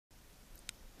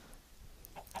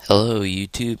Hello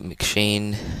YouTube,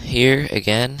 McShane here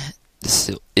again. This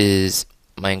is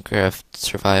Minecraft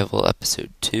Survival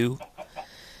Episode 2,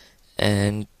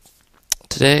 and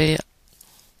today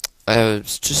I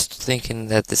was just thinking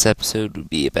that this episode would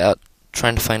be about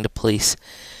trying to find a place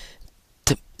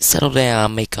to settle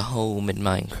down, make a home in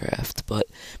Minecraft. But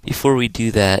before we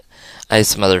do that, I have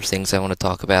some other things I want to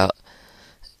talk about.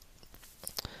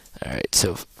 Alright,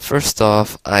 so first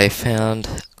off, I found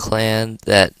a clan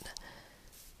that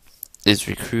is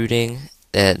recruiting,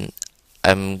 and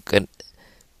I'm gonna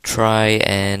try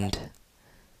and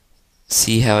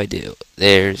see how I do.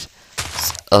 There's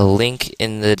a link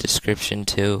in the description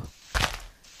to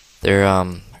their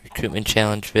recruitment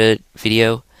challenge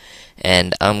video,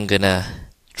 and I'm gonna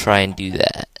try and do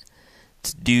that.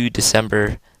 It's due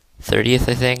December 30th,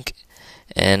 I think,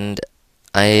 and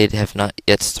I have not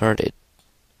yet started.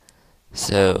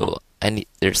 So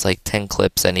there's like 10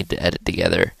 clips I need to edit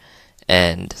together,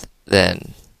 and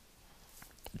then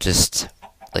just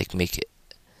like make it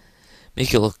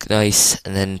look nice,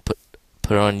 and then put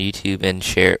it on YouTube and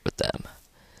share it with them.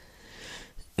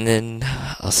 And then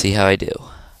I'll see how I do.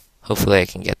 Hopefully I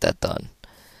can get that done.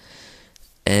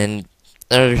 And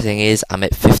another thing is, I'm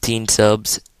at 15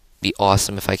 subs. Be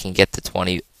awesome if I can get to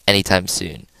 20 anytime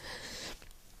soon.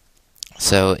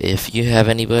 So if you have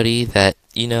anybody that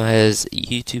you know has a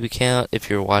YouTube account, if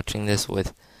you're watching this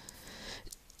with,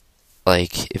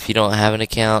 like, if you don't have an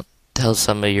account, tell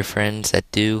some of your friends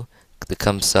that do to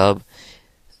come sub.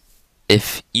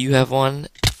 If you have one,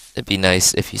 it'd be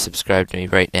nice if you subscribe to me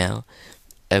right now.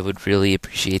 I would really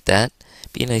appreciate that.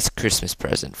 Be a nice Christmas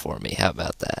present for me. How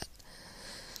about that?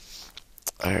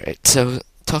 Alright, so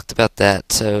talked about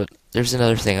that. So there's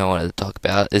another thing I wanted to talk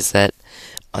about, is that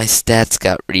my stats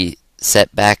got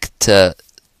reset back to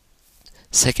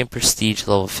second prestige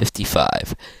level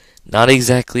 55. Not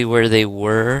exactly where they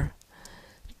were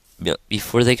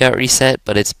before they got reset,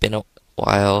 but it's been a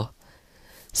while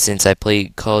since I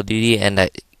played Call of Duty, and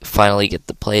I finally get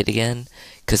to play it again,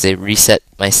 because they reset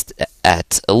my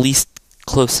stats at least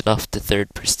close enough to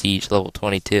third prestige level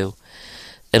 22.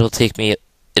 It'll take me,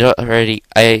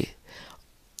 I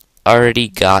already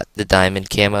got the diamond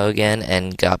camo again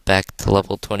and got back to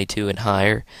level 22 and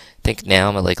higher. I think now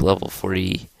I'm at like level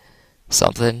 40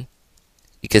 something,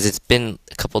 because it's been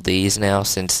a couple days now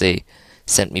since they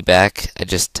sent me back. I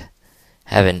just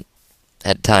haven't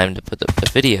had time to put up a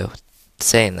video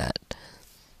saying that.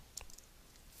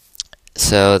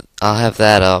 So I'll have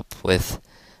that up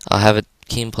I'll have a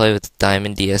gameplay with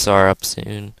Diamond DSR up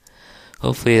soon.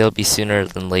 Hopefully it'll be sooner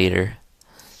than later.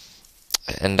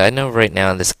 And I know right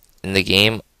now in the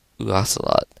game,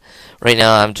 Ocelot. Right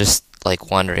now I'm just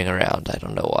like wandering around. I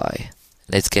don't know why.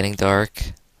 And it's getting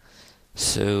dark.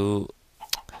 So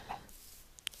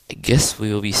I guess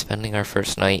we will be spending our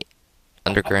first night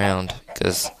underground,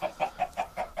 because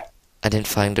I didn't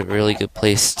find a really good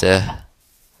place to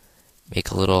make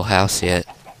a little house yet.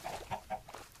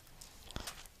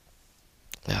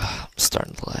 I'm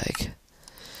starting to lag.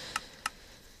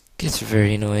 Gets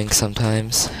very annoying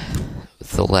sometimes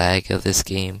with the lag of this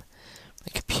game.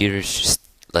 My computer's just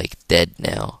like dead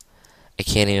now. I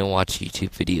can't even watch YouTube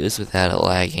videos without it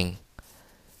lagging.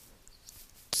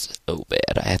 It's so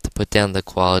bad. I have to put down the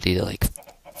quality to like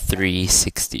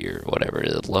 360 or whatever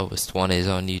the lowest one is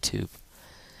on YouTube.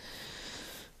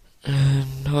 You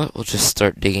know what? We'll just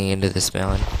start digging into this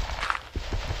mountain.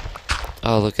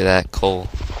 Oh, look at that coal.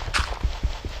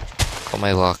 Oh,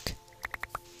 my luck.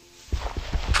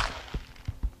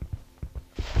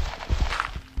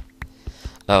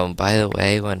 By the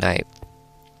way,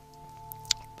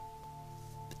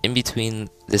 in between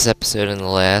this episode and the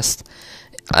last,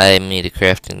 I made a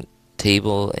crafting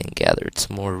table and gathered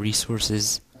some more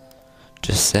resources.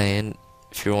 Just saying,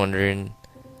 if you're wondering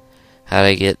how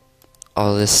to get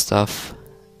all this stuff,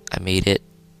 I made it.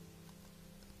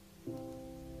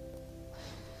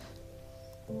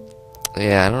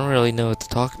 Yeah, I don't really know what to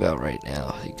talk about right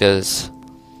now, because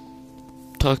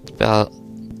I talked about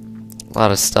a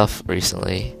lot of stuff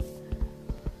recently.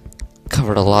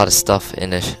 Covered a lot of stuff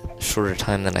in a shorter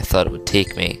time than I thought it would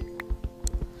take me.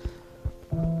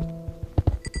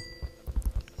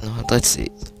 Let's see.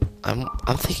 I'm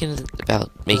thinking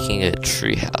about making a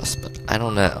tree house, but I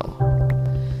don't know.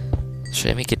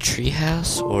 Should I make a tree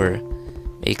house, or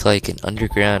make like an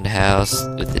underground house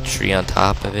with a tree on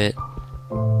top of it?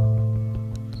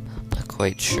 Not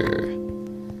quite sure.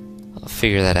 I'll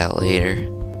figure that out later.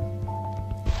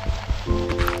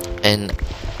 And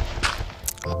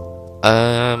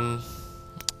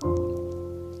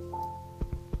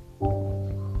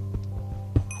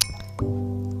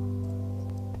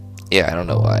yeah, I don't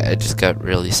know why. I just got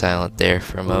really silent there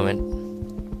for a moment.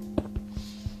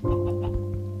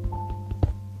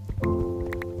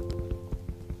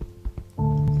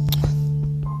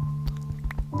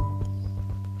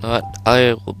 what?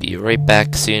 I will be right back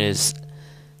as soon as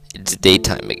it's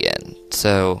daytime again.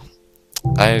 So,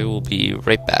 I will be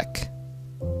right back.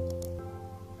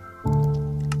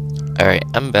 Alright,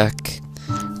 I'm back.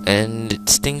 And it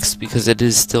stinks because it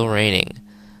is still raining.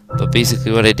 But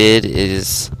basically what I did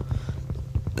is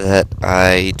that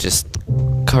I just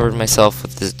covered myself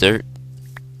with this dirt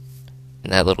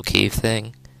in that little cave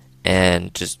thing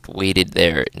and just waited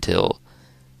there until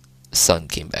the sun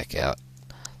came back out.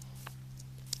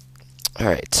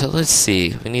 Alright, so let's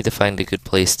see. We need to find a good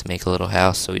place to make a little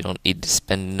house so we don't need to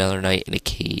spend another night in a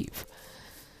cave.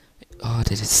 Oh,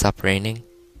 did it stop raining?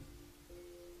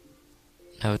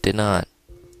 No, it did not.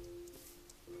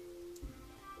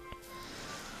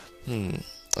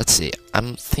 Let's see.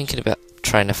 I'm thinking about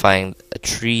trying to find a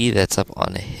tree that's up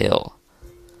on a hill.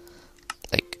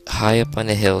 Like, high up on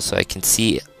a hill so I can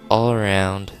see all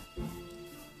around.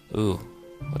 Ooh,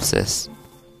 what's this?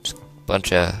 Just a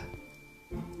bunch of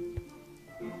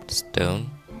stone.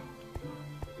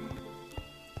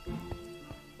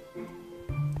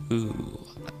 Ooh.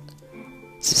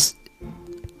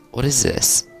 What is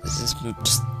this? Is this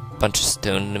just a bunch of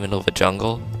stone in the middle of a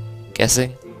jungle?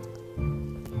 Guessing?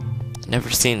 Never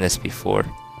seen this before.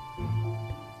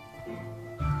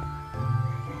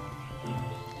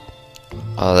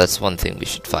 Oh, that's one thing we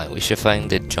should find. We should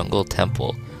find a jungle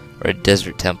temple or a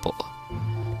desert temple.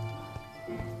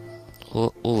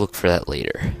 We'll look for that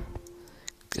later,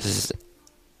 because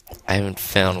I haven't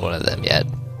found one of them yet,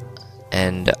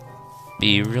 and it'd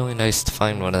be really nice to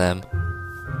find one of them.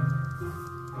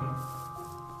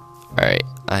 Alright,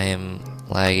 I am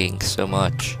lagging so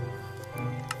much.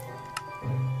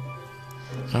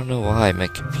 I don't know why. My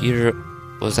computer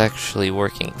was actually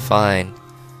working fine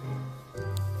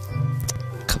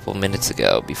a couple minutes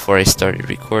ago before I started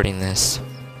recording this,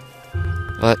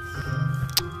 but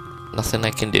nothing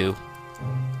I can do.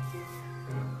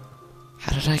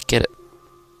 How did I get it?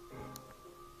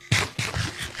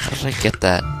 How did I get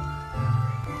that?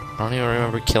 I don't even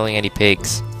remember killing any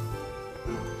pigs.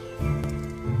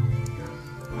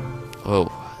 Whoa,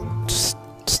 just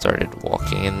started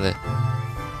walking in the...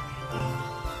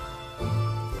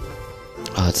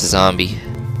 Oh, it's a zombie.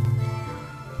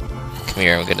 Come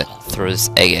here, I'm gonna throw this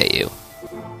egg at you.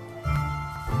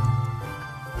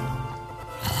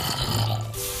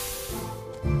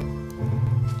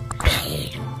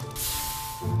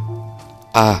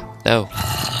 Ah, no.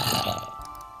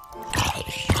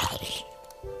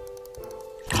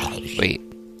 Wait.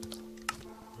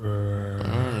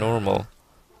 Normal.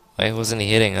 Why wasn't he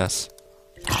hitting us?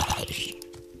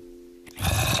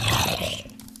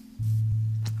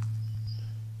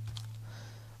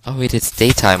 Oh wait, it's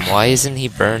daytime. Why isn't he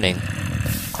burning?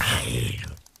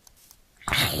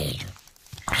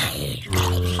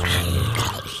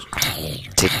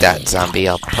 Take that, zombie.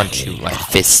 I'll punch you with my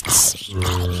fists.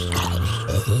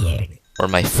 Or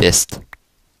my fist.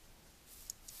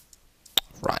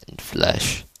 Rotten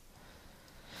flesh.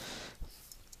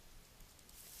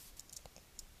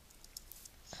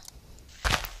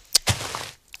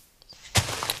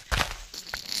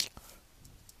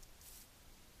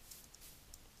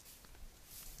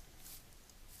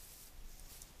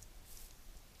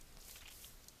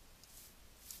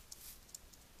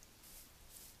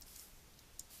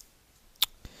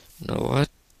 You know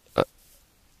what?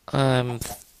 I'm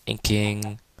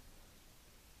thinking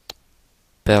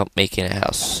about making a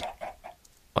house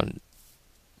on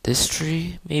this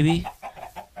tree, maybe?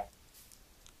 I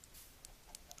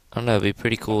don't know, it'd be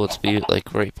pretty cool to be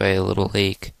like right by a little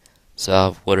lake, so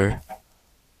I'll have water.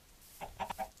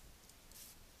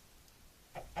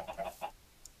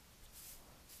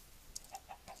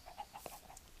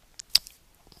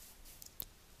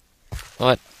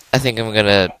 What? I think I'm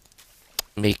gonna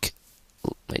make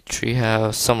my tree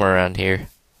house somewhere around here.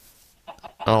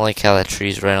 I don't like how that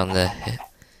tree's right on the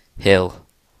hill.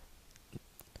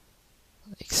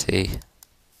 Like, see.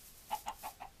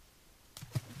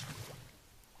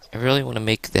 I really want to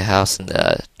make the house in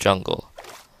the jungle,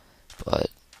 but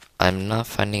I'm not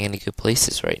finding any good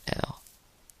places right now.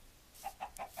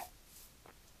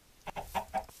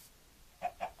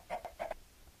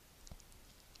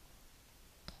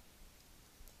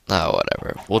 Oh,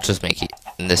 whatever. We'll just make it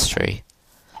in this tree.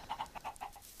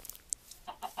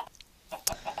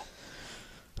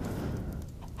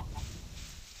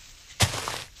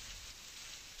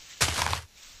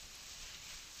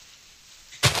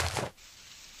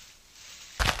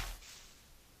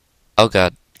 Oh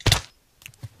god.